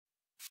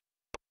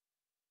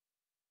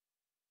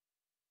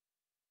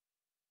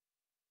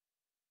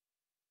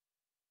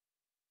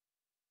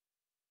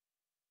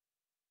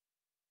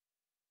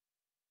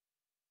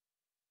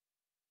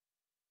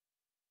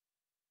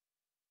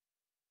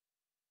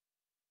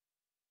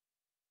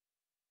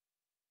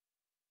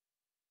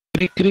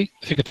cric, cric,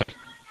 sí que está.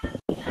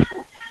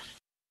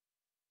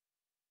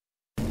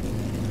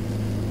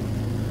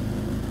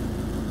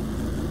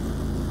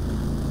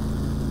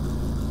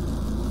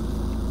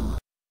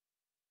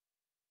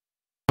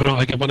 Bueno,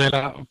 hay que poner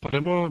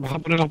 ¿vas a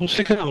poner la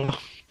música o no?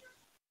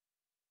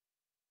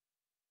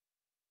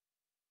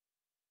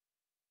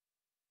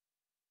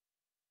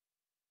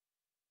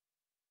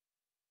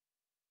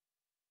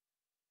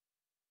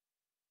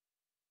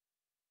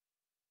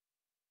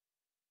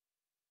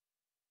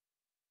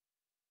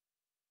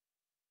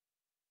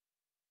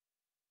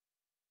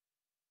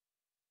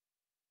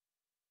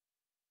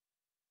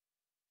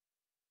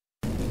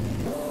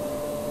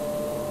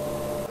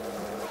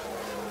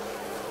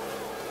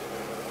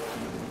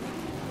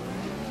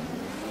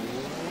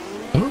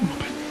 No, un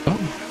momento, un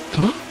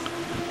momento.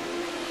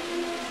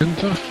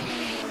 Entonces,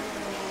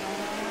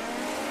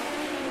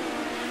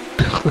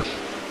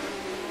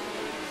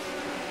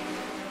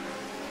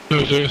 no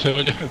sé, se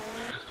oye.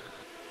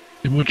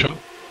 Y mucho.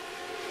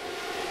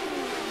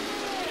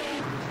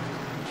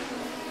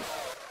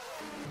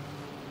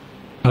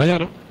 Ahora ya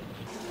no.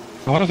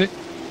 Ahora sí.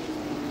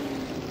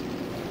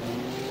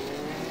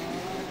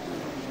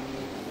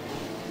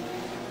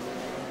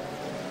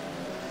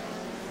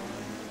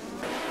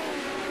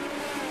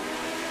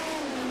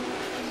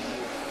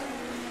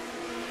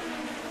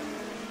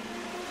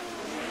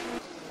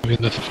 Estoy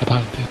viendo eso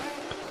fatal, tío.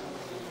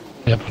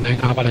 Voy a poner.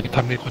 Ah, vale, que está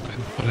en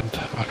 1440.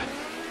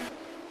 Vale.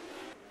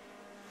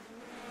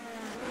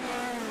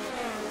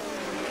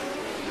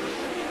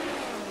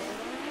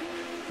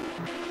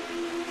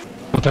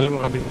 ¿No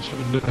tenemos amigos?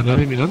 ¿A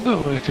nadie mirando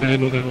o es que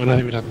no tenemos a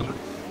nadie mirando?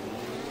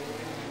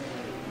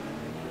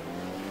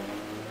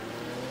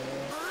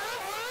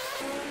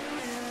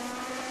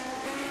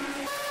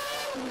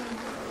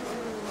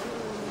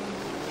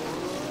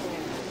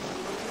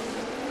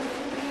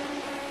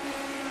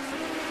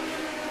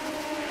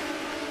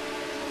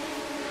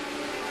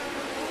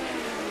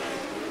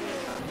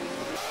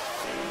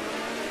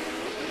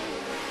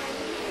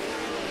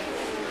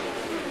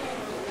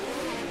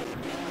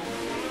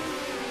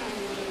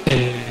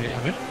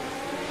 A ver.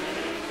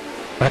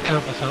 ¿Sabes qué me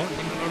ha pasado?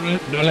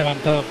 No he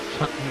levantado.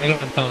 No he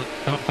levantado.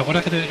 ¿Te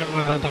acuerdas que te he dicho que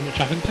me ha levantado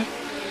mucha gente?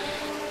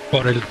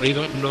 Por el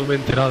ruido no me he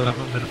enterado de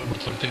del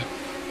remotor, tío.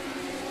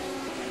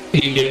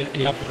 Y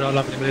he apurado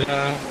la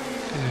primera.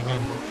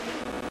 Vamos.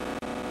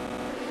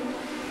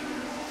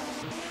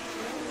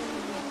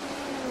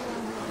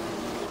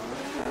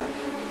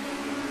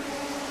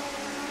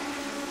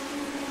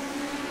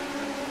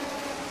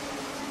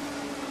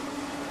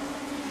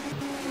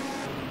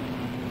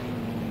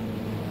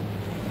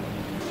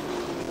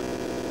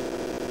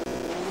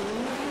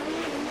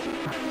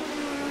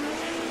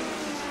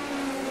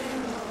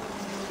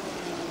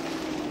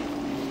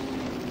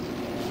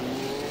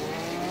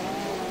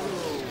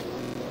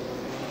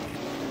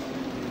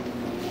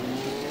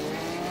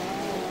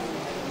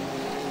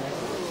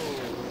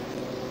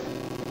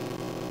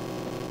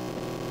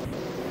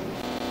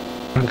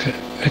 Aunque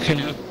es que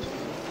yo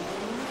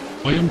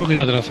voy un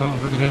poquito atrasado,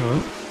 no creo,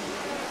 ¿eh?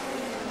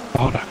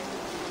 Ahora.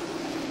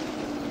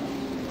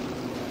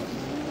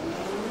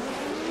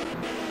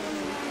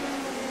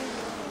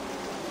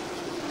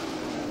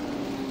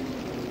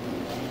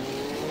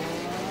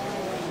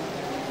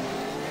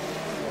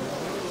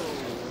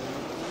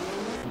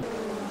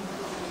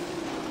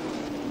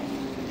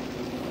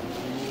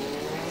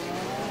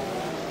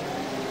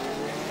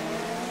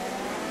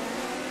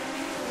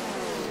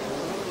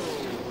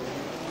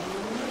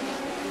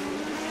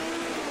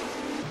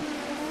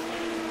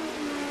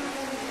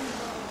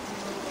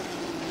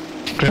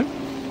 ¿Qué?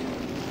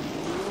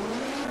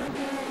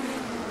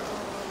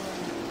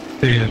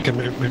 Sí, el que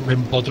me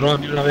empotró a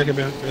mí una vez que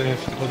me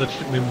sacó del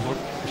me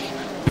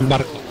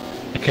embarcó.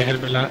 Es que es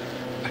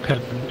que es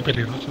muy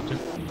peligroso, tío.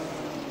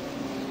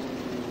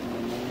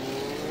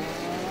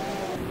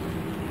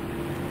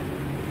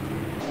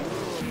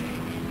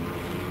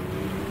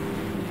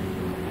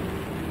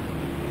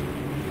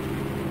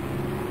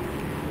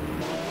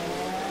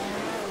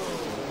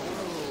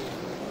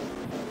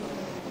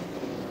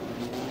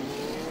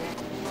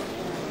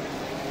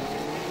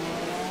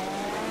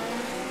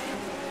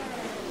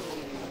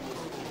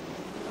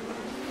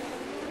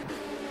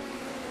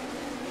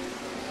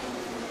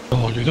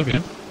 Oh, yo he ido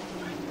bien.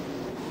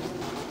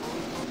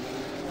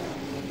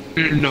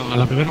 No, a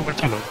la primera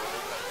vuelta no.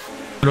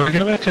 Lo que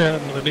quiero ver es que lo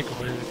de Nico,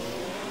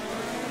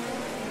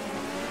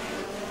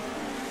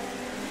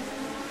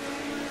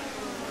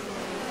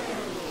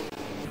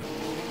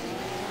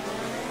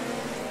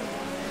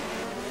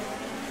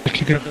 es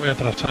que creo que voy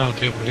atrasado,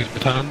 tío, porque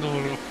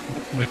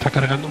me está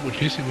cargando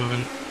muchísimo, a ver.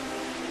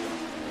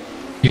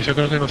 Y eso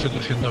creo que no sé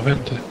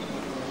 320.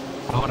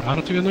 Ahora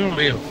estoy viendo lo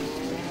mío.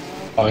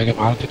 A ver qué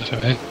mal, tío, se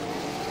ve.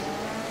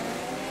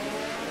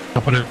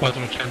 Voy a poner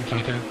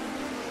 480, tío.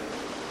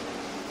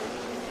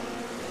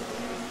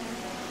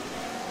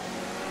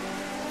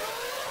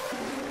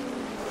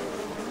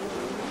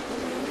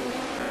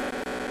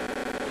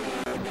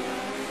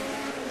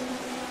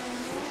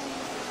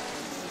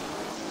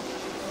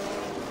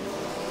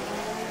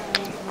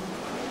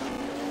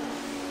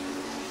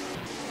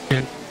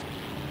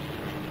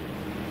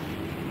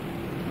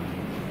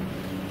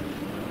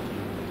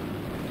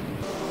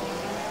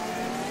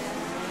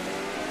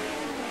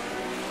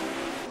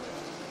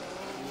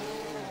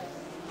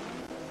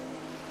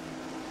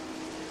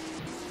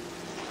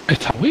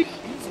 ¿Está Wiz?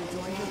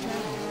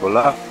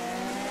 Hola.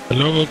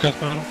 Hello,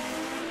 Caspar.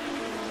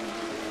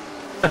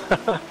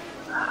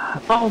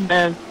 Oh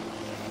man,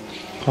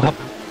 What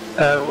happened?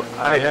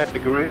 I had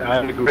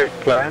a great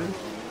plan.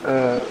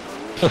 Uh,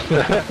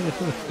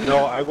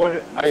 no, I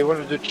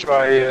wanted to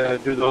try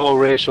do the whole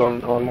race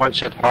on one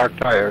set hard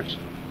tires.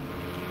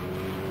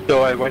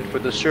 So I went for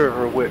the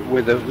server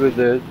with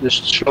the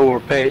slower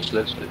pace,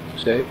 let's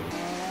say.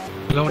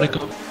 Lo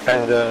único.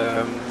 And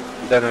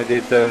then I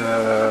did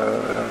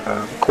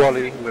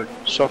quali with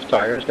soft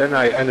tires. Then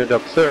I ended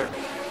up third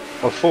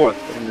or fourth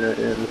in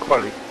the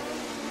quali.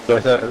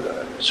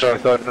 So I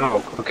thought,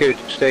 no, okay,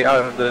 to stay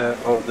out of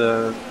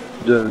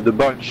the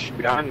bunch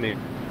behind me,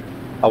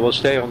 I will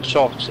stay on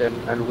softs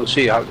and we'll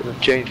see how to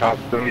change how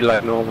to be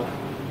like normal.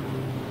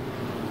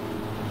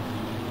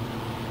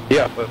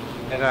 Yeah, but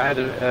and I had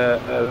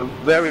a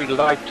very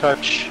light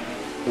touch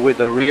with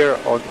the rear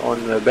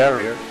on the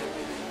barrier,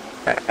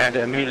 and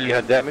immediately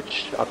had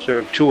damage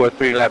after 2 or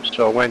 3 laps.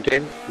 So I went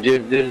in,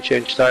 didn't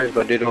change tires,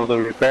 but did all the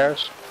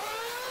repairs.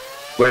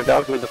 Went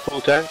out with the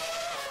full tank,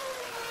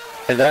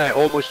 and then I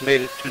almost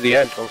made it to the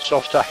end on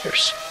soft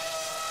tires.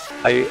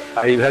 I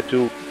had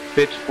to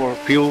pit for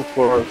fuel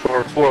for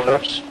 4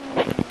 laps.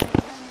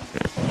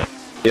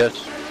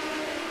 Yes,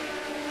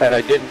 and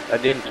I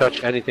didn't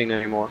touch anything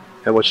anymore.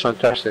 It was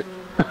fantastic.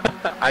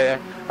 I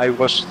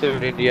was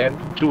third in the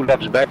end, 2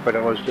 laps back, but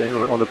I was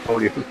on the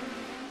podium.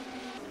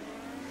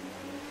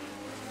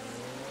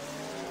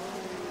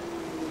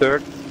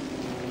 Third.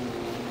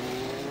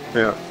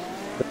 Yeah.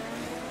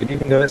 Good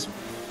evening, guys.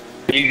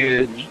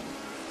 He,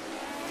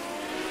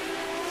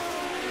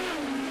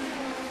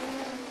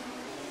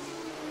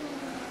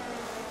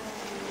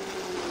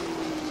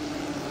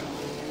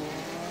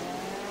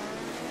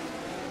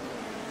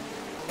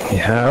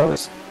 Yeah,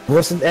 it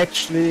wasn't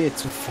actually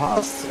too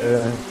fast.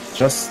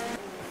 Just,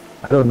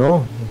 I don't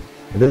know,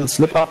 a little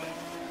slip up.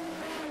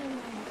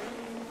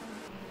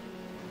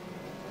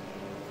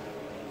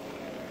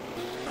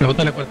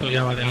 Pregúntale cuánto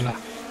lleva de ala.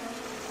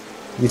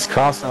 These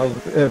cars are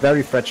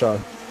very fragile.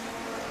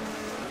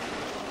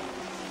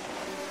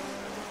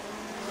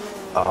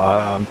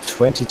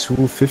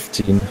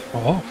 22.15.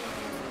 Oh.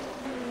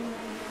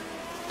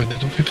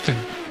 22.15.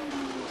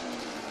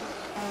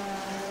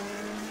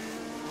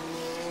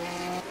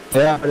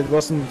 Yeah, but it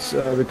wasn't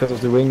because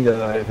of the wing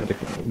that I had a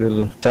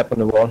little tap on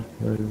the wall.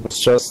 It was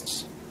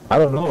just, I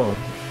don't know.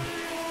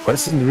 But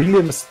it's really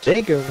a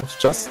mistake. It was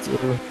just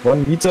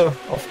 1 meter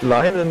off the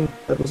line and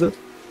that was it.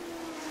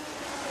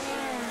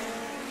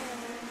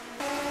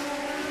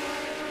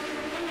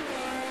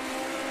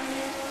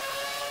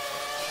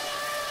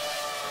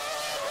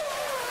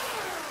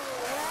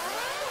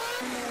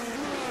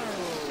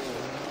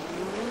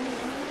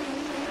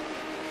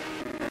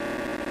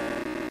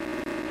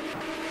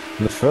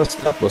 The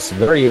first lap was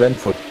very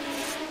eventful.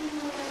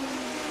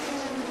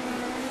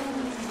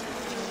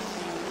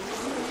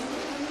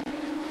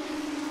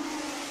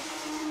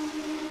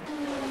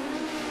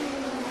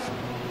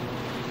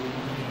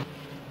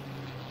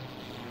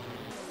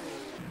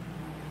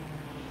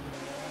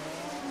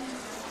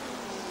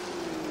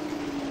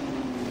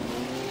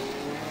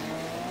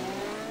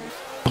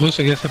 ¿Tú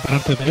conseguías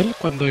separarte de él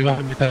cuando ibas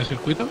a mitad del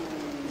circuito?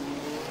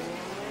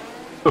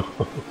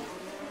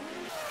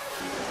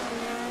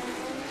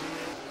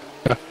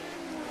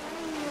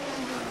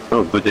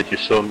 oh, good that you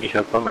saw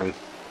Misha coming.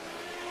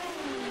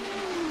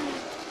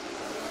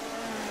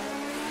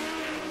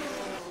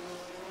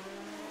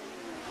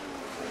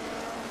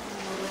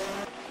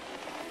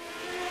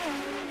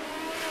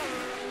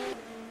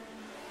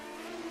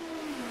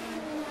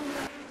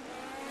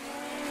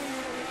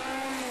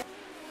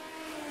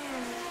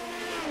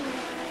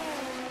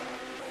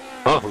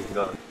 Oh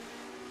god.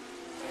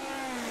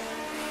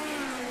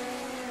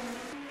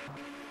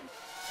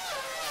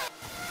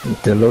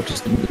 The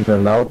Lotus didn't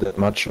even allow that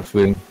much of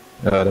wing.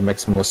 The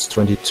maximum was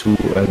 22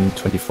 and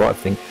 24, I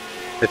think.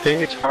 I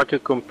think it's hard to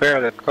compare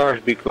the cars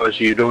because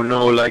you don't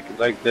know, like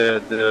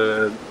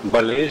the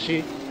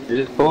Balesi, is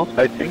it called?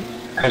 I think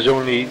has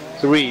only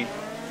 3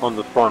 on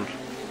the front.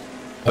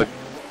 But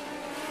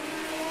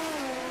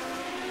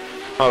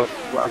oh,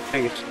 I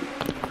think it's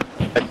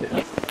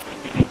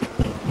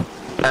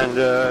and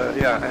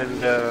yeah,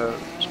 and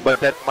but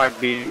that might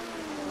be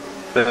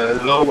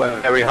low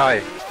and very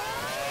high.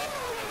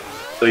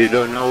 So you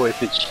don't know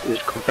if it's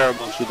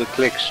comparable to the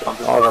clicks on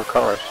the other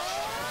cars.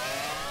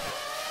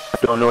 I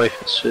don't know if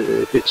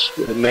it's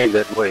made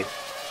that way.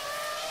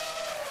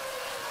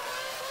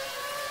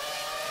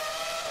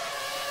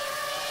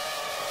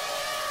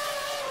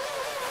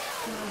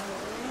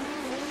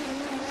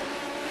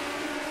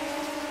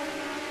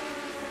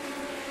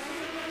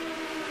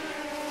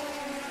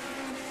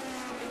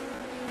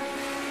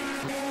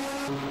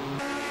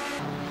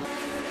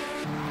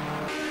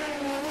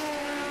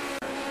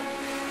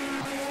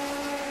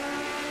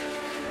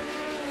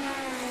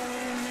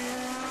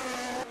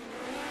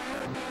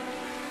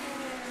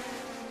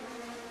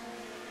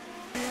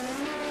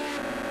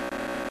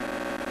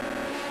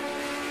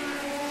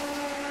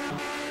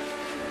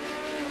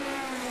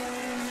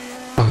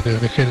 tío,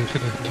 que es que en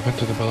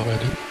 720 te puedo ver,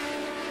 tío.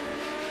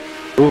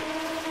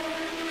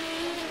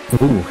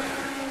 Ooh,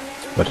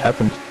 what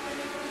happened?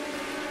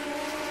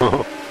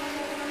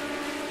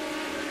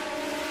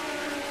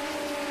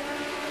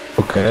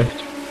 Okay.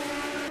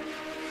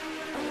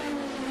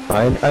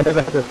 I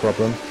never had that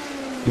problem,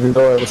 even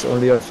though I was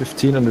only at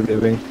 15 on the rear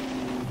wing.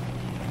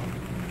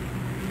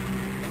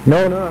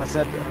 No, I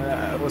said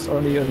I was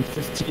only on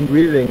 15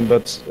 rear wing,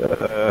 but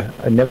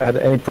I never had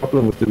any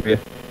problem with the rear.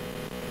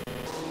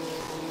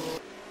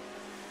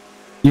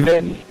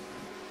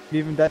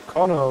 Even that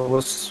corner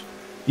was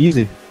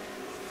easy.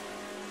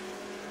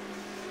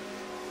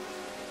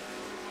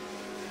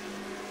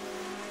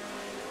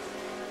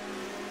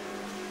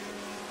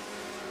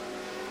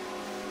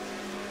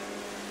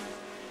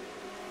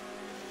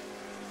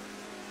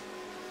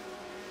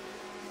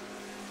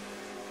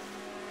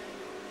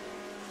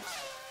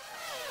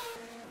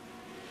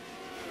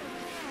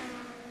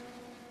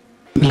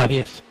 La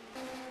 10.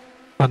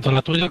 Tanto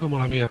la tuya como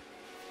la mía.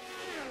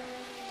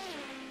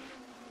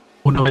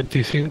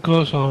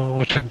 1.25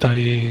 son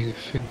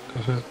 85,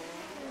 o sea.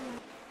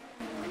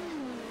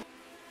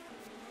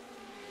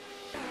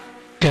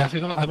 Que ha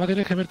sido, además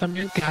tienes que ver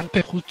también que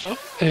antes justo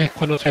es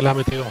cuando se le ha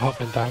metido hoja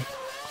mental.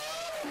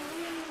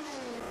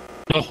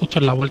 No justo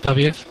en la vuelta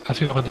 10 ha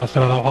sido cuando se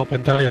le ha dado hoja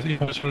mental y así,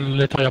 por eso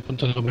le estoy a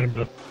punto de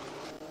comérmelo.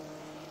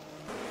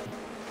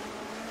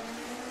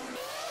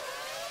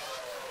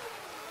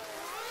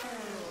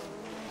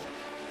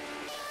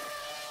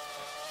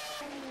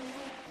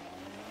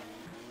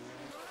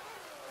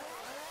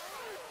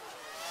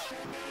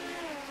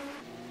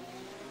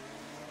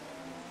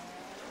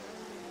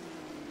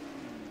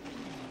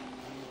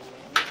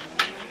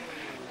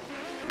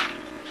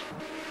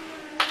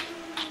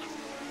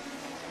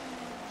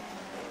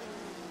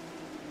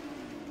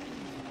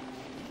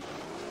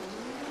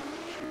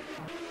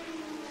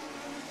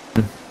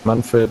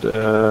 Manfred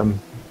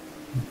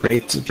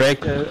braked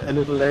a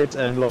little late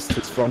and lost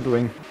his front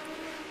wing.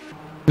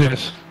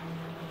 Yes.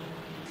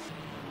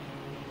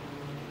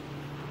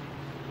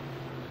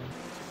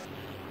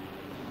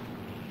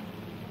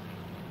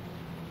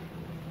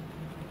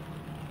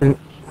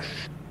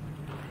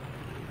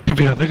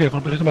 Fíjate que el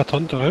golpe es más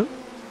tonto, ¿eh?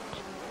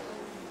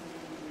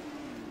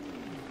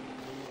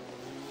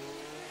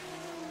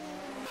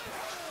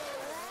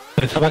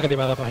 Pensaba que le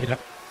iba a dar para girar.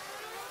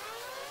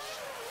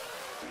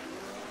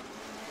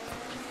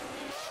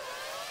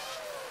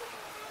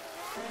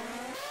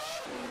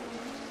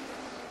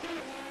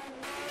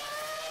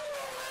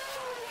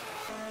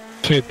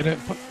 Sí,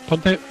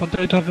 ponte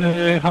detrás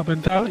de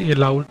Hapental y en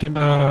la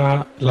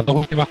última, las dos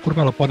últimas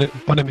curvas lo pone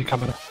mi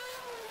cámara.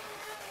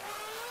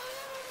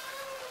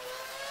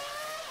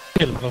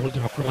 Sí, en las dos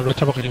últimas curvas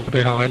nuestras porque yo me he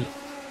pegado a él.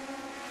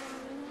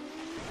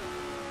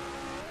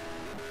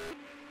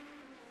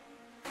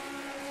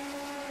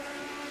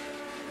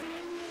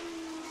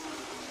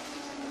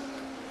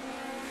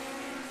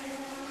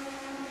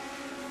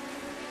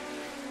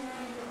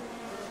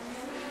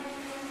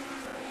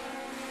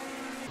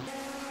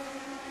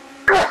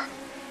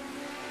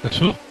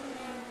 Eso.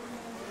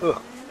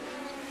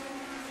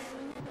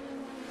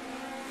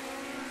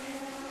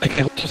 Es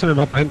que justo se me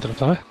va para adentro,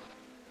 ¿sabes?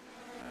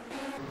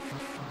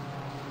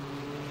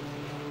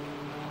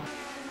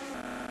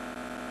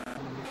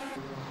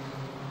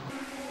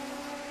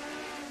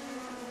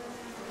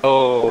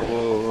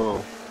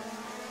 Oh.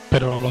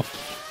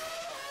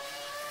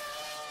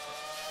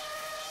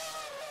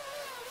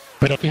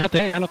 Pero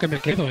fíjate a lo que me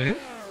quedo, ¿eh?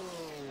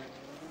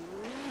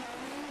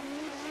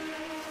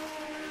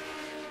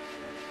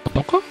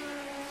 ¿Tampoco?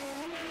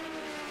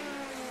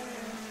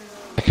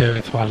 Es que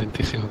esto va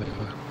lentísimo, tío.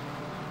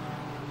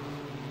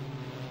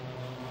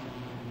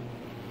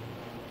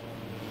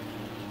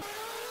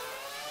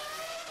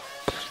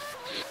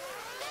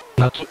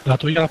 ¿La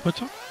tuya la has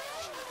puesto?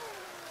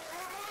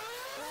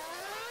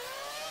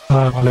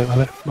 Ah, vale.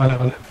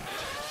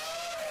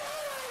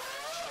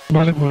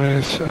 Vale,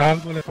 pues a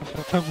algo le pasa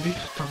a Stanley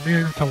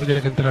también. Stanley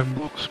tiene que entrar en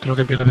box, creo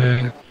que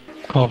pierde.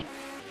 Oh.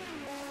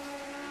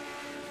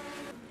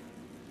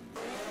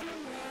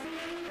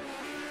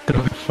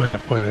 Creo que fue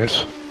después de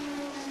eso.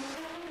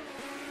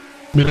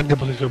 Mira en qué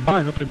posición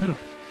va, ¿no? Primero.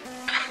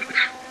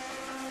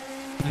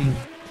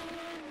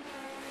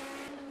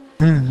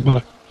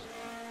 Vale.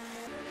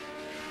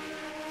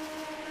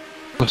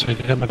 No sé,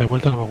 ya me de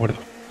vuelta, no me acuerdo.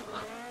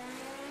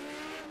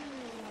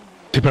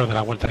 Sí, pero de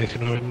la vuelta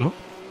 19, ¿no?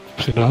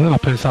 Si no, ¿lo has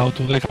pensado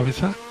tú de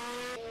cabeza?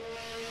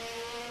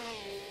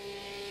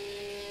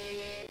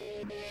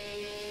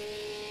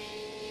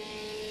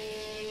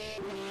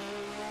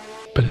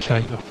 Pero se ha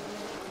ido.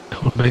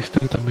 Un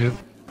Meister también.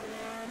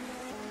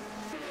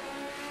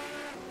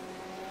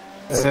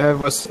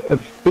 Was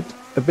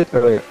a bit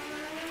earlier.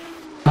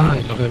 Ah,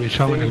 y los de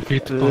Michao en el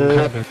pit con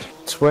Helmet.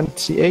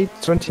 28,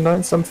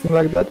 29, something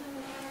like that.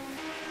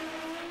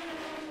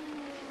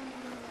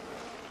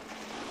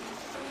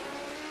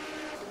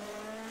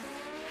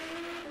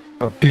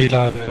 Y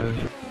la de...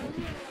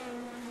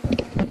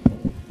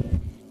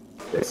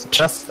 It's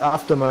just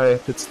after my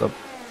pit stop.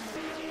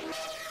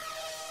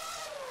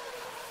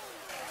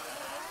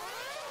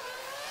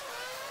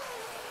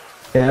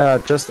 Yeah,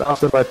 just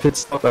after my pit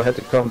stop, I had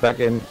to come back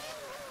in.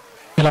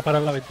 Que la para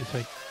en la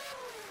 26.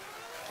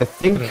 I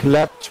think Right.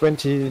 lap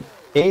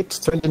 28,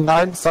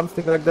 29,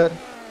 something like that.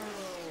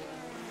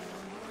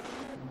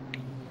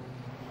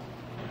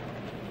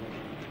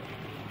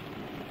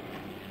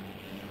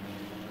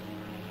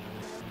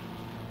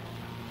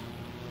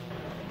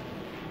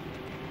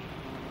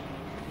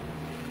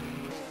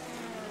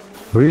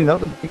 Really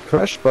not a big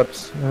crash, but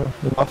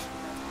enough.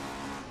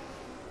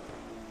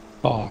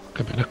 Oh,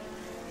 qué pena.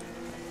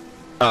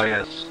 Oh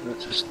yes,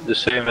 it's just the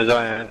same as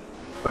I had,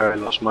 where I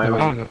lost my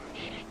Ah, way.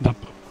 no.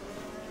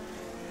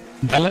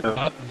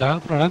 Da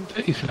por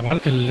adelante y se le va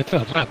el letra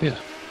de atrás, tío.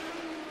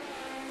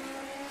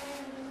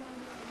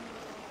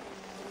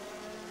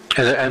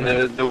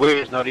 And the way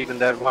is not even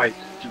that wide.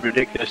 It's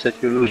ridiculous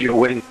that you lose your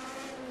wing.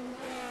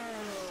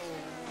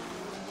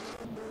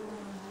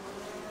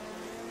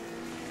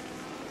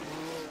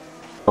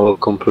 I will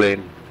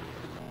complain.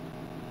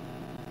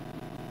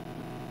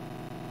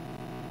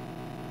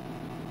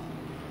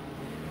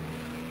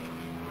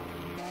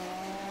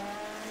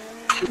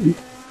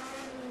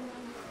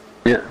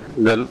 Yeah,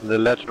 the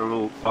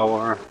lateral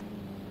power.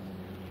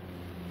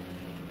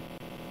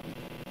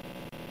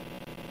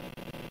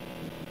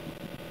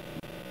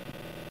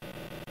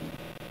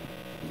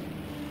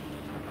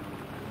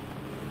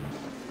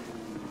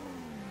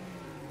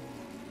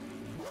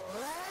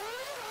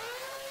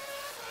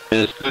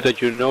 And it's good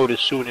that you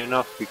notice soon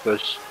enough,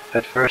 because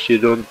at first you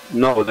don't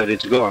know that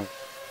it's gone.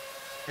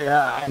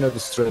 Yeah, I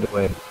noticed straight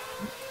away.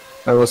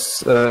 I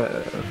was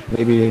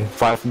maybe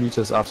 5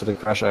 meters after the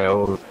crash, I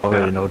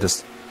already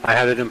noticed. I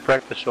had it in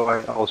practice, so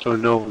I also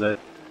know that it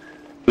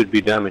could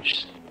be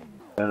damaged.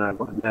 And I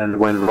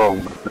went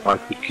wrong, but I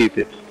could keep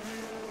it.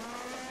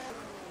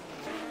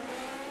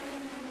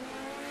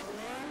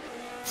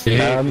 Sí.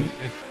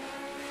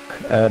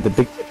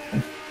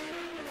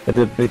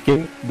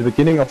 The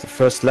beginning of the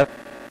first lap.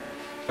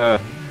 Now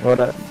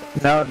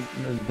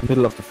the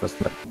middle of the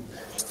first lap.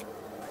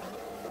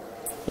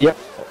 Yep,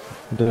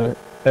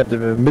 at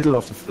the middle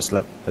of the first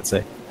lap, let's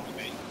say.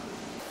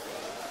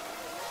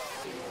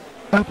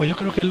 Ah, pues yo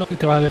creo que es lo que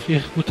te va a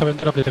decir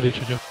justamente lo que te he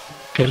dicho yo.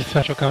 Que él se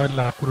ha chocado en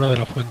la curva de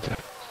la fuente.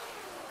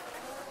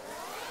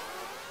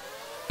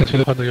 Ha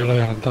sido cuando yo lo he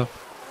adelantado.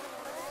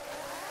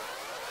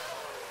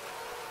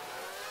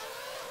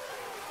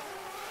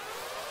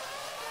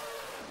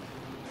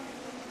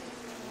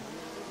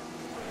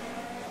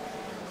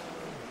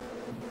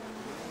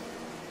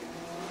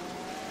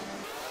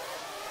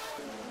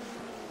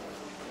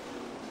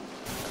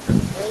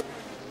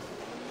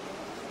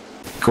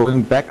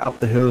 Going back up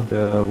the hill,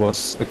 there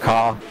was a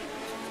car.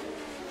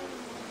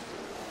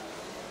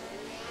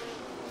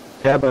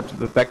 Yeah,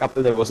 but back up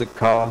there was a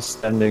car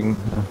standing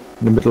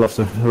in the middle of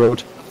the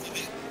road.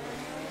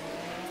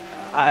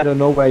 I don't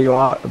know where you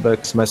are,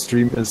 but my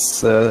stream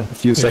is a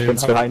few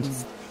seconds behind.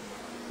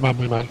 Va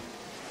muy mal.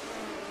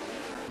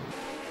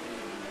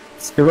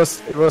 It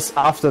was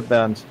after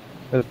Bernd,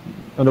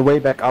 on the way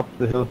back up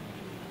the hill.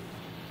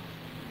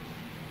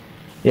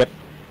 Yep.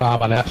 Ah,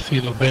 vale, ha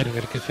sido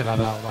Berger que se la ha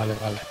dado, vale,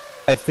 vale.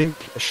 I think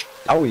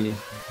Staui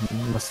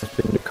must have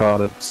been the car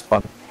that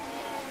spun.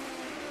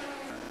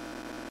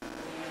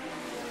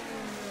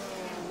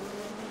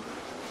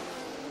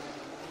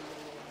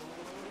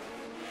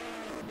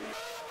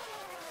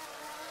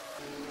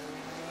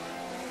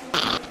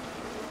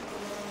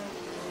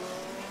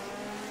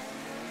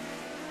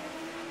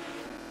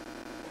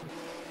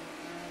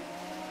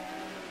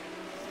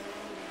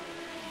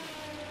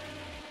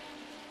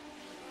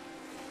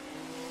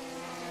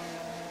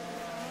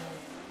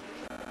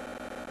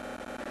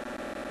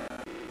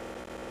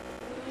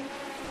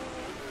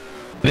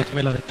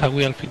 Déjame la de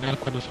Staui al final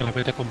cuando se la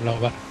mete con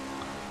Blaubar.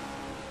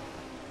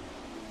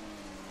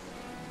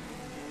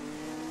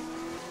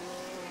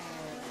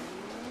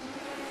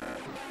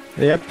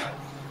 Yep.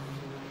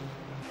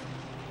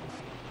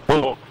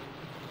 Oh.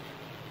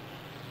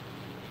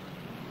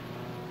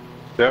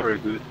 Very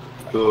good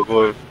to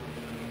avoid.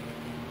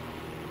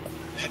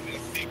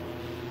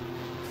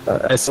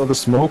 I saw the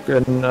smoke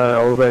and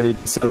already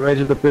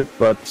decelerated a bit,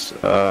 but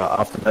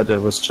after that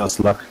it was just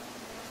luck.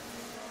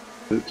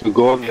 To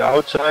go on the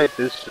outside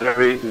is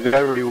very,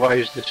 very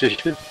wise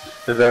decision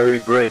and very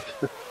brave.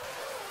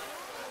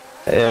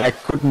 I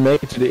couldn't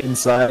make it to the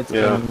inside.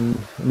 Yeah. In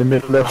the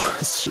middle there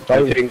was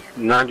I think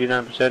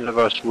 99% of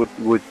us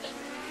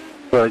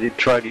would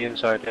try the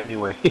inside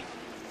anyway.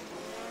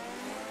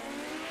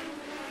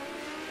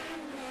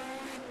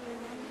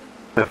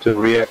 Have to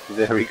react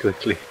very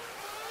quickly.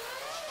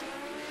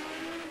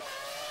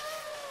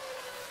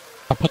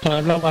 ¿Has puesto la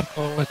de Blaubar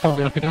con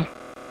Staui al final?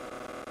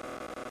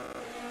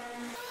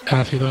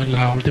 Ha sido en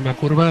la última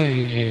curva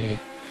y...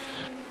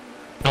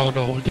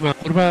 No, última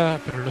curva,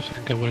 pero no sé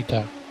en qué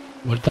vuelta.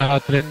 Vuelta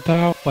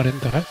 30 o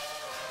 40, ¿eh?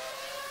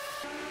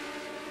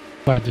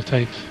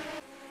 46.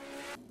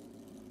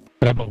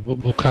 Pero pues,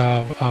 busca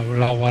a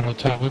Blaubar o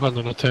Staui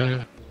cuando no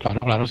esté...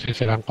 Claro, si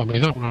se la han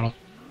comido, uno lo...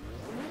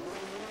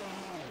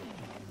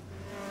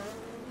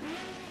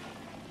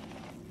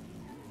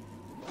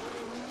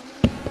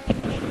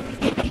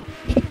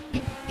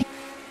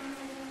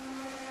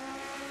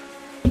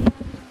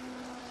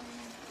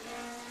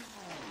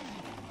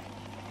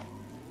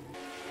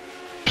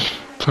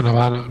 Pues no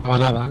va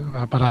nada,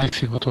 va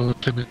paradísimo todo el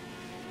streaming.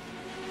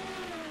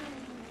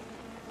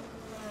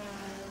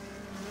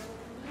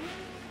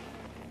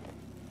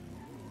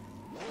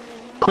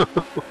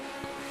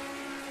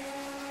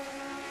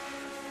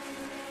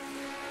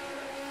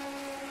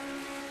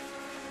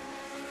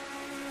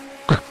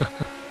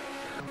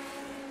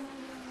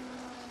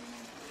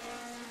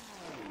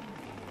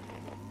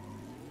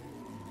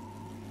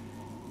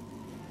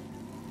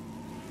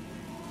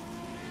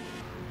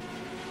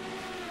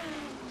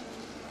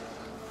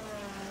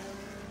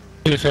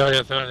 Sí, se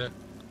oye, se oye.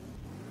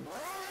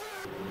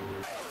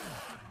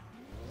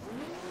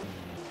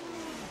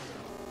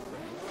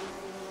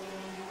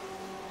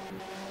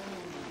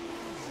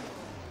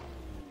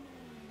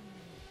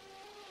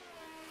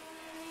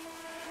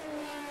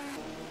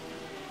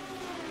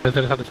 Es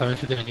interesante saber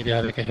si tienen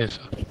idea de qué es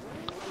eso.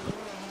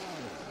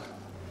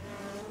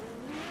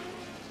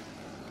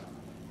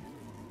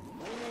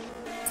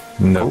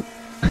 No.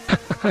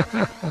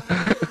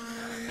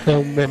 Es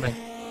un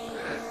meme.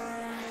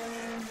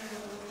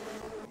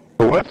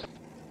 What?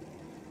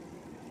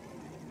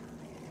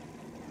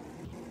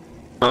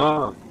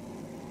 Ah.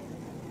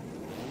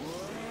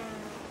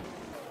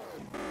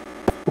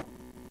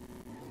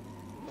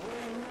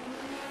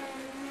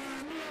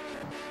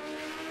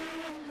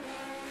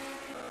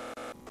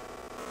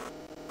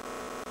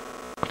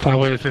 Está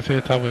bueno, sí, sí,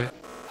 está bueno.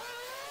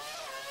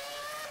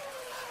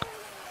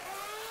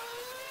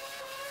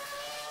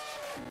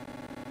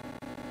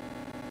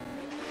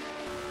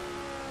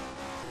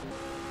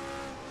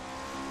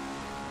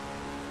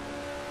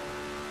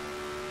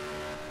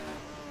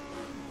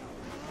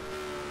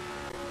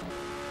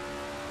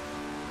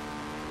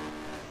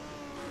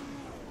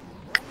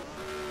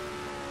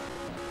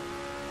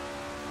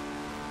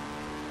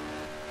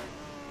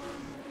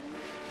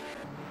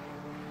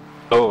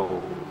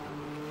 Oh.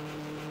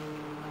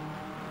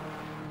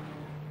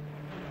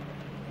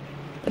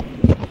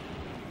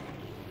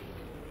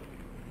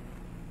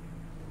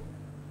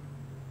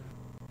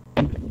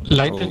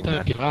 La he intentado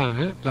esquivar,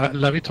 ¿eh?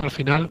 La he visto al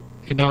final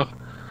y no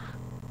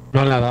le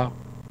ha dado.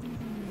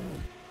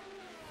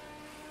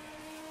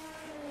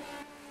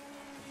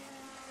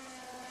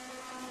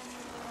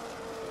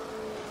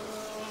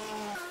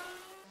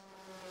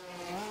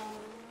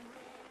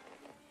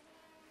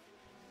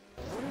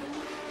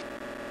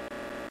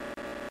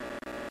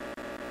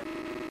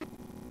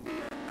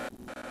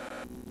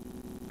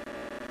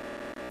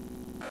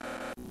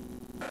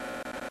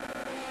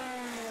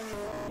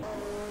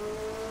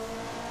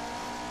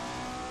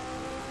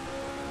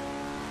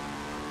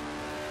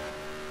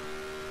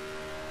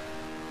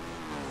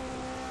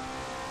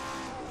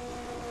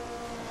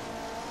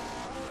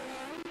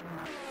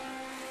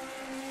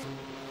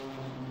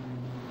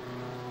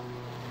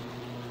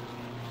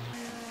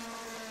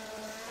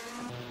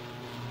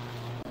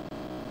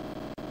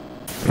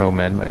 Oh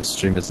man, my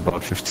stream is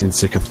about 15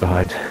 seconds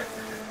behind.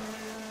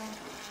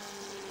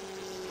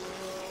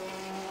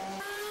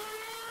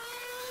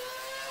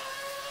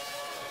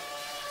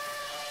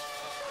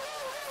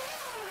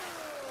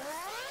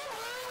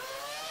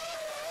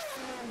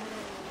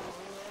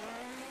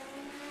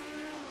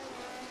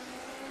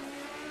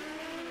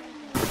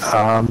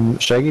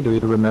 Shaggy, do you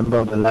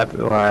remember the lap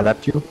where I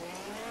lapped you?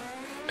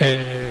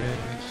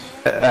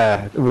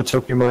 Which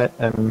took you my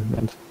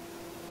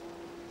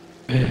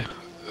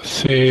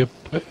Sí,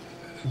 pues,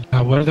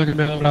 la vuelta que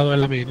me ha doblado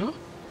en la mí, ¿no?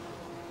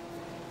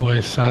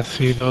 Pues ha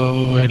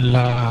sido en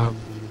la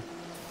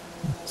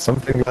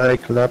something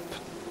like lap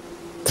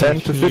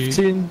 10 to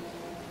 15.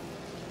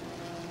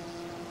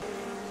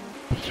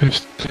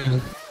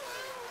 15.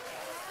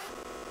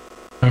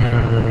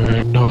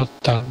 No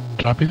tan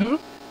rápido.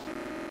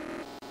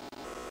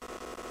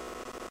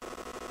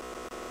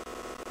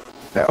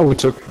 I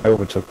overtook.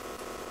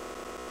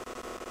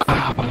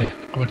 Ah, vale,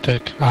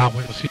 overtake. Ah,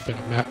 bueno, sí, pero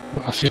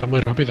ha sido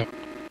muy rápido.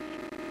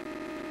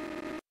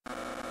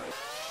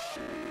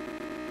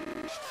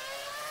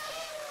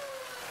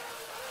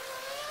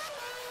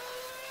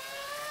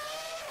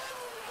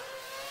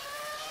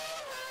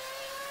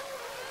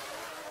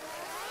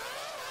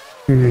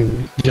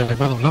 Ya me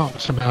ha doblado,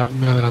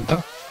 me ha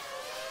adelantado.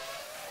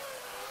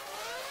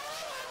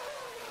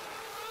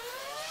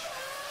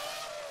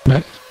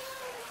 ¿Ves?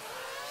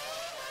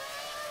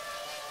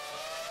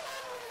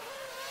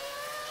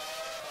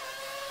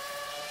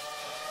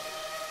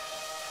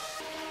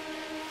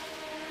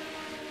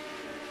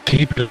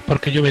 Sí, pero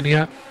porque yo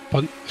venía...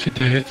 si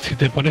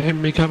te pones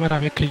en mi cámara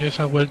ves que yo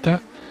esa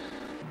vuelta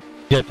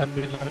ya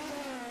también la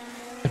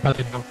he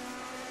patinado.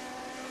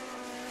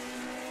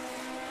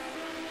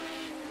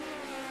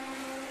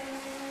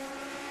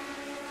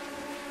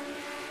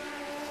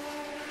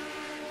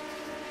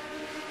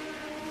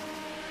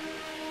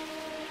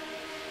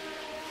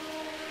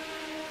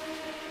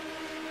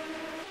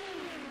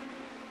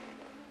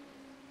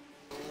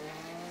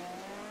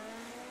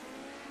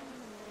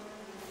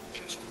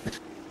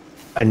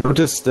 I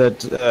noticed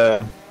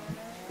that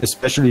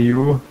especially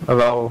you,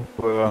 Alvaro,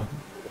 were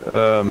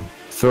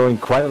throwing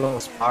quite a lot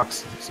of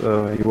sparks.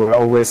 So you were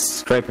always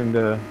scraping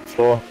the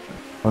floor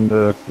on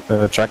the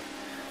track.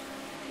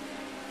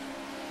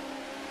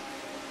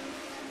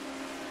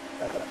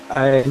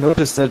 I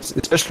noticed that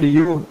especially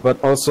you,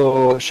 but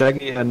also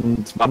Shaggy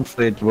and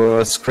Manfred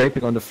were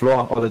scraping on the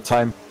floor all the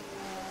time.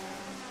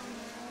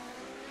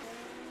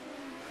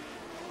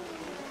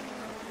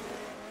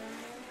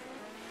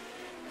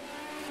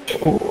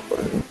 Oh,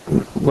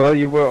 well,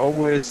 you were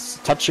always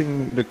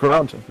touching the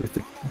ground with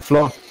the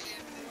floor.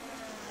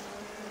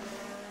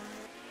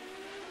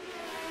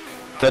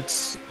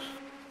 That's...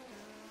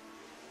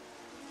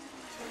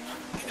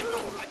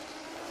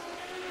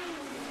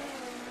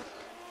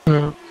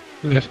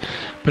 Yes.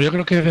 Pero yo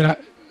creo que era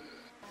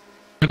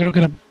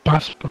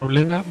más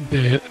problema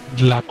de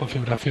la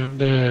configuración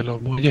de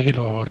los muelles y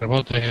los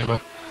rebotes y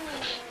demás.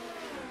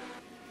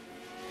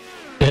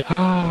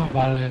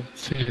 Vale,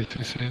 sí,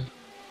 sí, sí.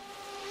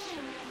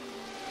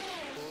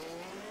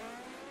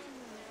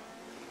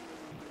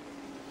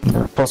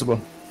 Possible.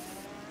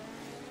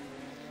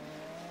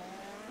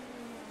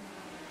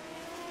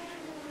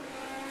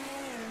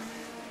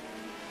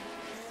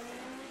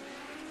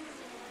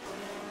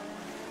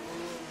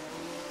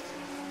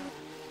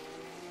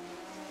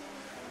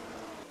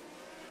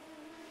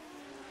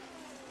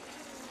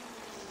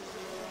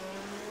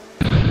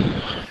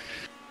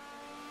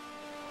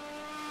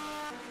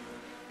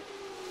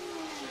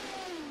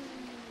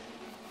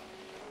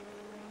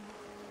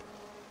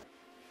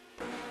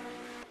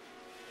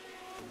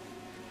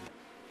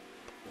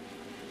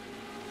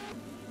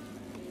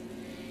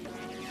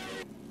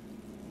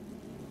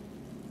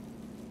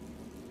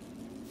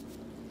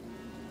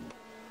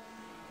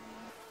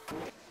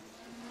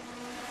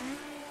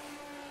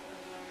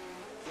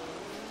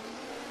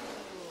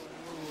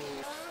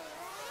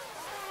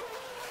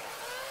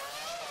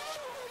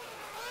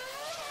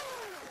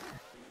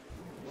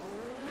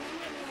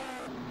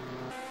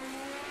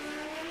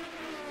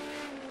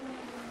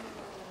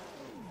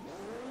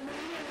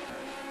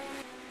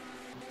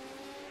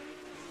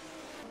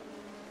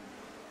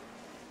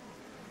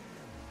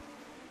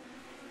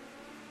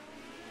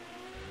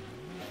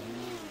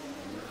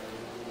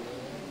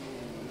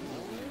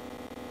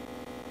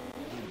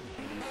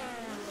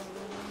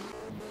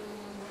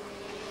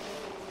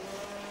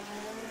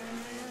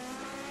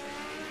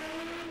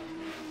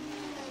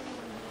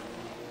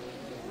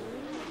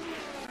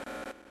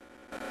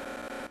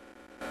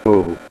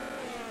 Oh.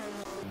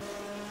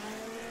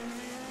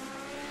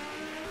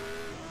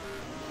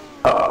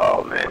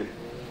 Oh, man.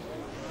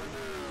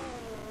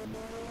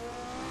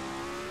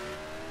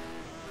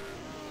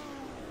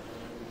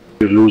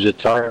 You lose a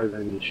tire,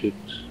 then you should...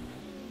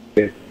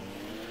 Okay.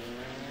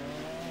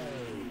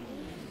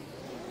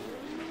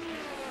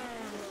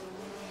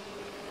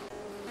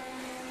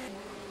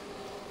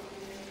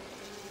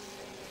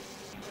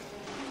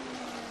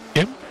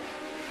 ¿Quién?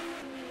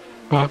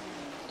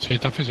 Sí,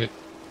 está físico.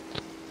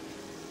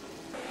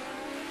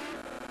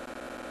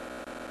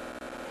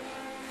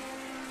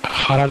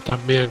 Harald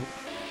también.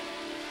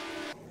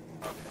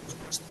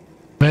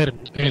 A ver,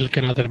 el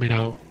que no ha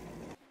terminado.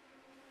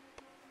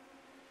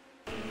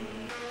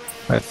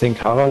 I think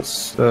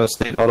Harald's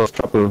stayed out of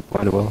trouble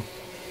quite well.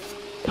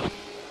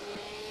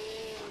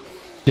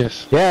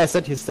 Yes. Yeah, I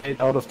said he stayed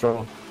out of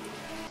trouble.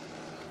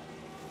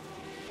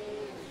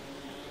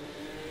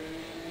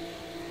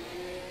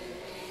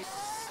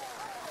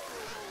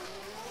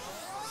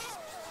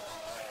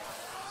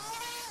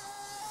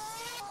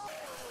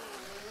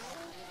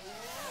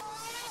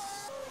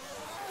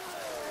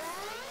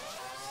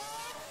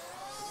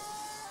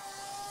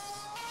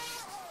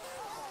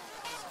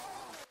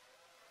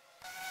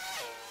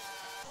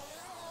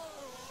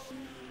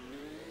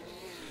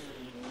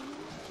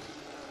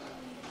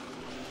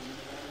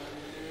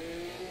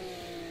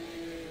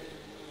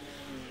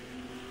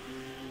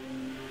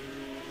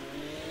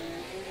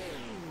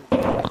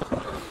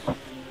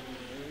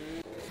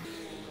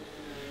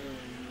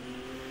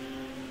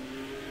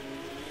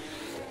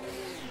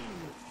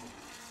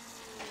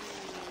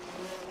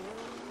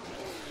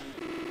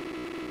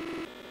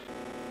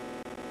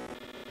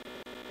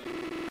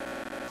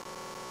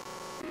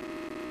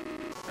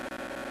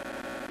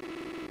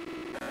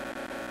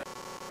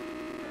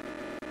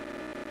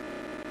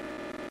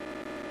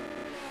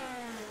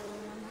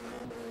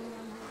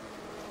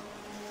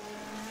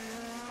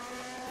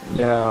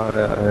 Yeah,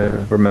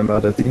 I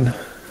remember that scene.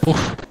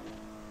 Uf.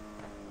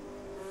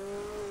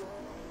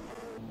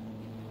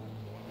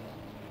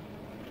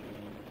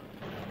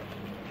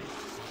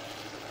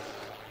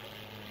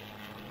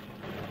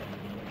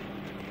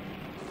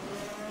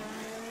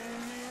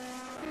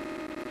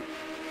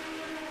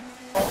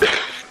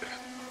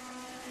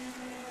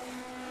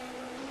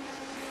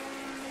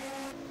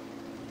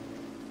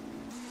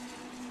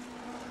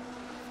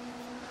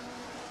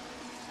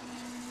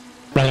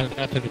 Vale,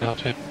 ya ha terminado,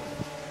 sí.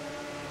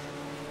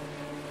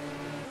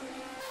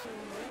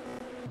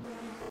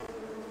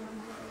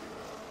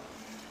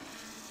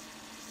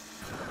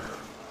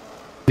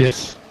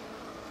 Yes.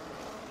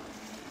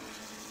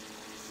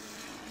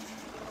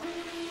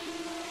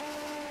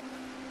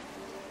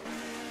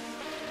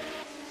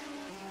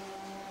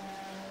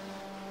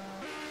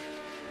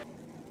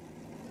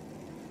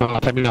 No,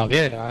 ha terminado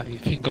 10, hay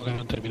 5 que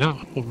no han terminado.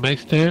 Un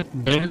Meister,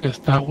 Ben,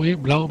 Stawi,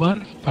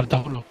 Blaubar, falta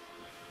uno.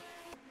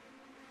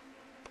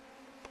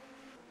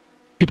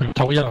 Sí, pero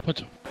esta huella la has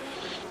puesto.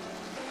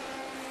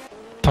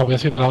 Esta huella ha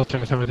sido la hostia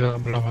que se ha metido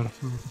en la mano.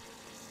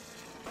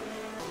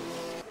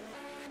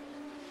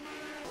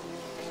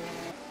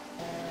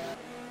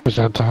 Pues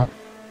ya está.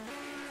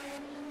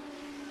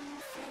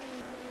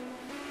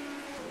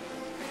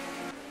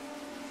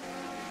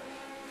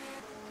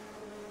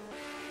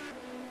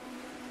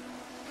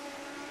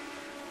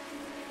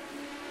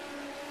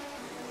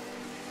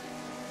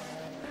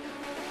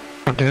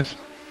 ¿Qué es?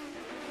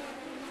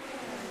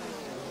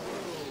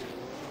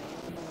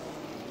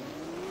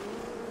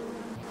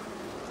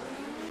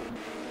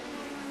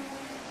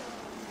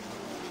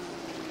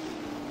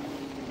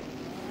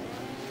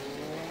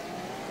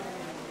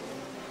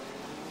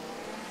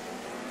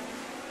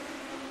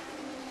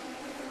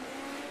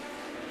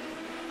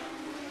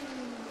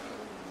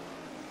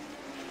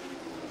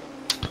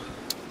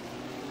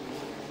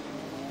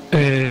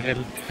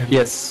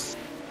 Yes.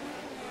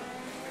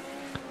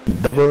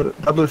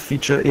 Double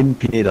feature in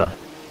Pineda.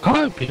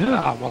 Ah,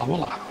 Pineda, mola,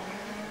 mola.